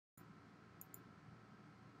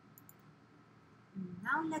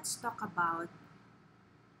Now let's talk about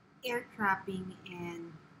air trapping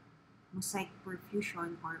and mosaic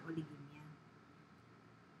perfusion or oligemia.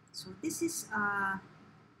 So this is a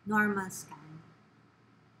normal scan.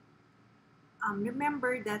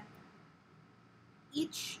 Remember that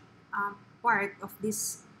each part of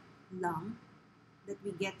this lung that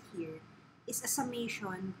we get here is a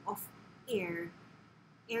summation of air,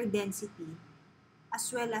 air density,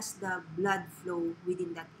 as well as the blood flow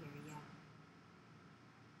within that area.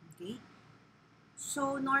 Okay?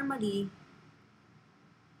 So normally,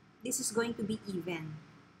 this is going to be even.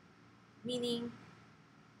 Meaning,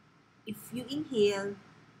 if you inhale,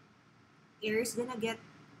 air is gonna get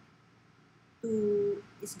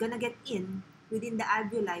in within the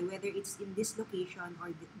alveoli, whether it's in this location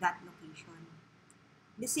or that location.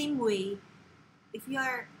 The same way, if you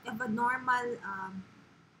have a normal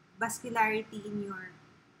vascularity in your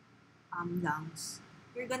lungs,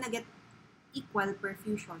 you're gonna get equal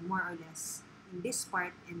perfusion, more or less, in this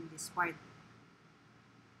part and this part.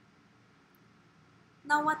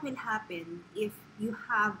 Now, what will happen if you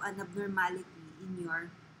have an abnormality in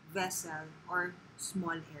your vessel or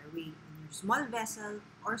small airway, in your small vessel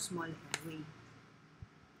or small airway?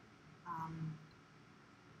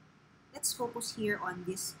 Let's focus here on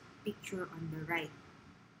this picture on the right.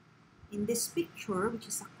 In this picture, which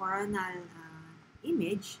is a coronal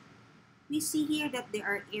image, we see here that there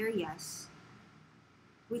are areas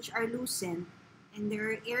which are loosened and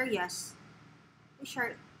there are areas which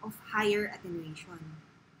are of higher attenuation.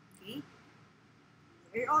 Okay?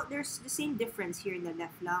 There's the same difference here in the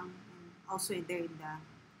left lung and also there in the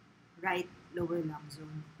right lower lung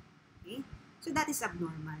zone. Okay? So that is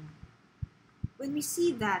abnormal. When we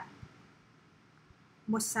see that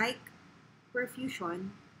mosaic perfusion,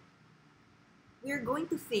 we're going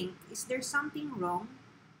to think, is there something wrong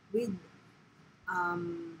with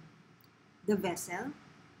the vessel?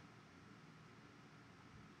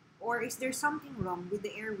 Or is there something wrong with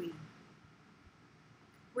the airway?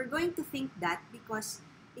 We're going to think that because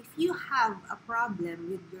if you have a problem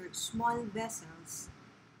with your small vessels,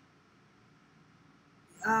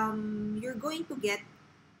 you're going to get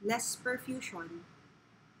less perfusion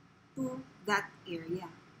to that area.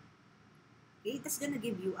 Okay, that's gonna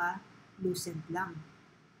give you a loosened lung.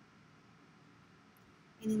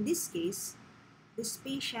 And in this case, this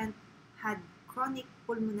patient had chronic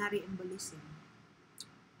pulmonary embolism,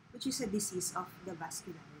 which is a disease of the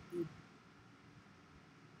vascularity.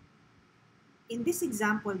 In this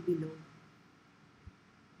example below,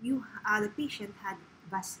 the patient had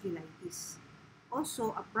vasculitis,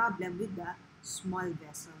 also a problem with the small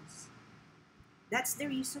vessels. That's the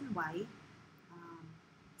reason why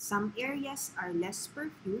some areas are less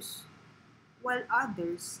perfused while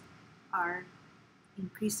others are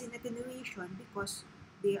increased in attenuation because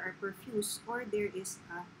they are perfused or there is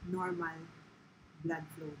a normal blood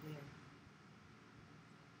flow there.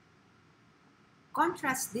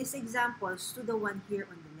 Contrast these examples to the one here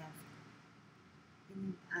on the left.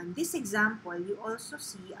 In this example, you also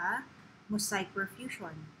see a mosaic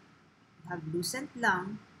perfusion. You have loosened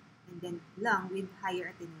lung and then lung with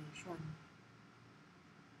higher attenuation.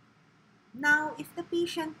 Now, if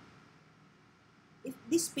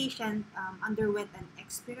this patient underwent an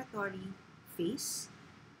expiratory phase,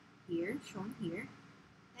 here, shown here,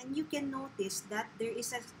 and you can notice that there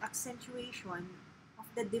is an accentuation of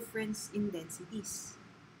the difference in densities.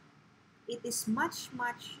 It is much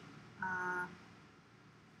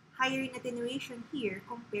higher in attenuation here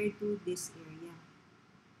compared to this area.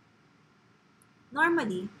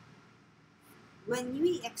 Normally, when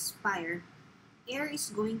we expire, air is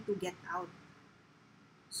going to get out.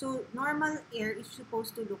 So normal air is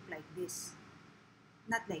supposed to look like this,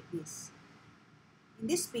 not like this. In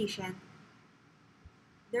this patient,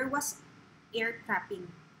 there was air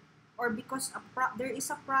trapping, or because there is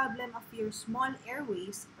a problem of your small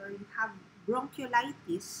airways or you have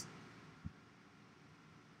bronchiolitis,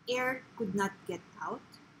 air could not get out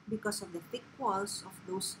because of the thick walls of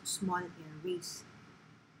those small airways.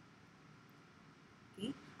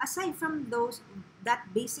 Okay? Aside from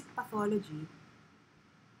that basic pathology,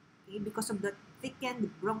 okay, because of the thickened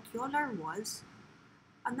bronchiolar walls,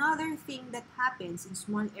 another thing that happens in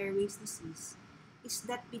small airways disease is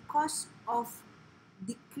that because of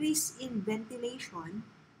decrease in ventilation,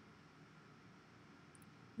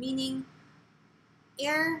 meaning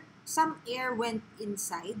some air went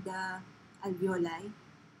inside the alveoli,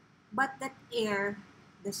 but that air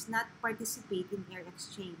does not participate in air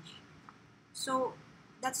exchange. So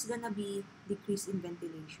that's gonna be decrease in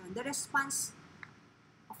ventilation. The response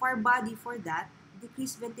of our body for that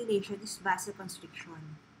decreased ventilation is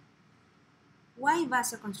vasoconstriction. Why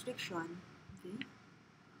vasoconstriction? Okay.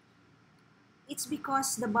 It's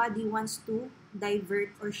because the body wants to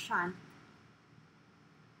divert or shunt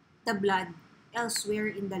the blood elsewhere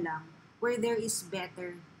in the lung where there is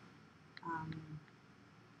um,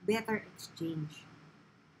 better exchange.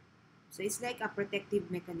 So it's like a protective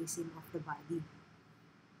mechanism of the body.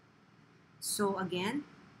 So again,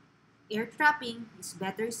 air trapping is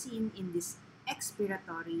better seen in this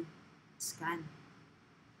expiratory scan.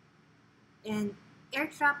 And air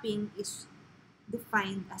trapping is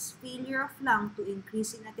defined as failure of lung to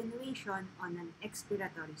increase in attenuation on an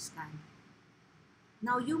expiratory scan.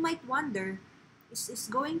 Now you might wonder, is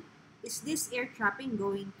this air trapping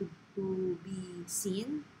going to be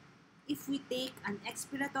seen if we take an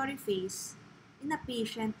expiratory phase in a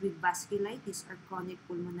patient with vasculitis or chronic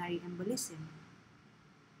pulmonary embolism?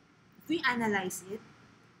 If we analyze it,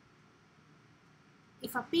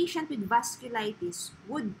 if a patient with vasculitis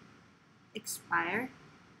would expire,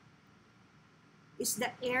 is the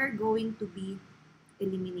air going to be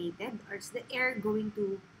eliminated or is the air going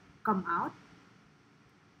to come out?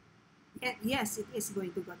 Yes, it is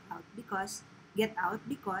going to get out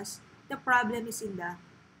because the problem is in the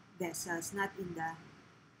vessels, not in the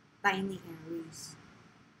tiny airways.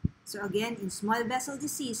 So again, in small vessel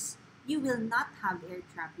disease, you will not have air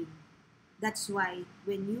trapping. That's why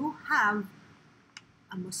when you have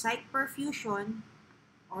a mosaic perfusion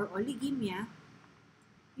or oligemia,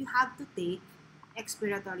 you have to take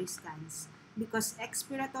expiratory scans because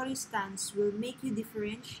expiratory scans will make you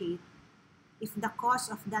differentiate if the cause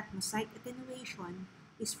of that mosaic attenuation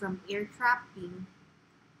is from air trapping,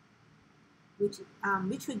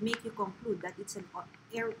 which would make you conclude that it's an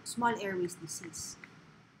small airways disease.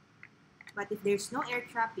 But if there's no air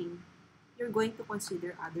trapping, you're going to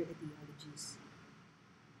consider other etiologies.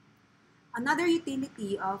 Another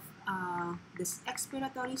utility of this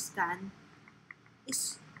expiratory scan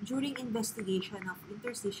is during investigation of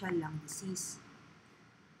interstitial lung disease.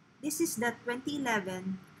 This is the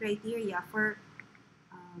 2011 criteria for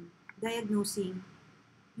diagnosing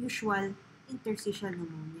usual interstitial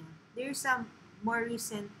pneumonia. There's a more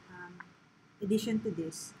recent addition to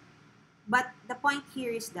this. But the point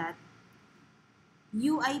here is that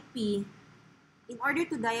UIP, in order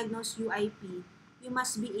to diagnose UIP, you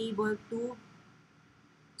must be able to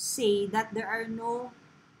say that there are no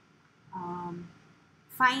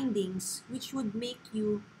findings which would make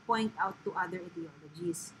you point out to other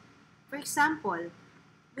etiologies. For example,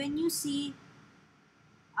 when you see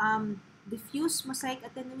diffuse mosaic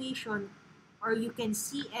attenuation or you can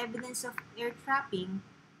see evidence of air trapping,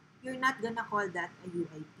 you're not gonna call that a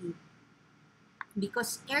UIP.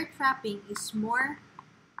 Because air trapping is more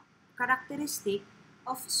characteristic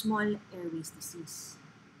of small airways disease.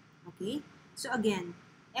 Okay? So again,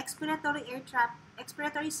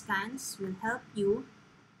 expiratory scans will help you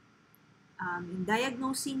in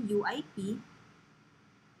diagnosing UIP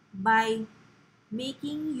by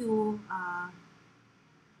making you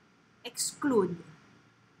exclude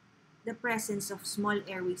the presence of small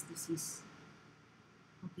airways disease.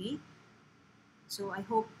 Okay? So I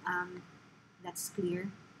hope that's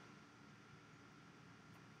clear.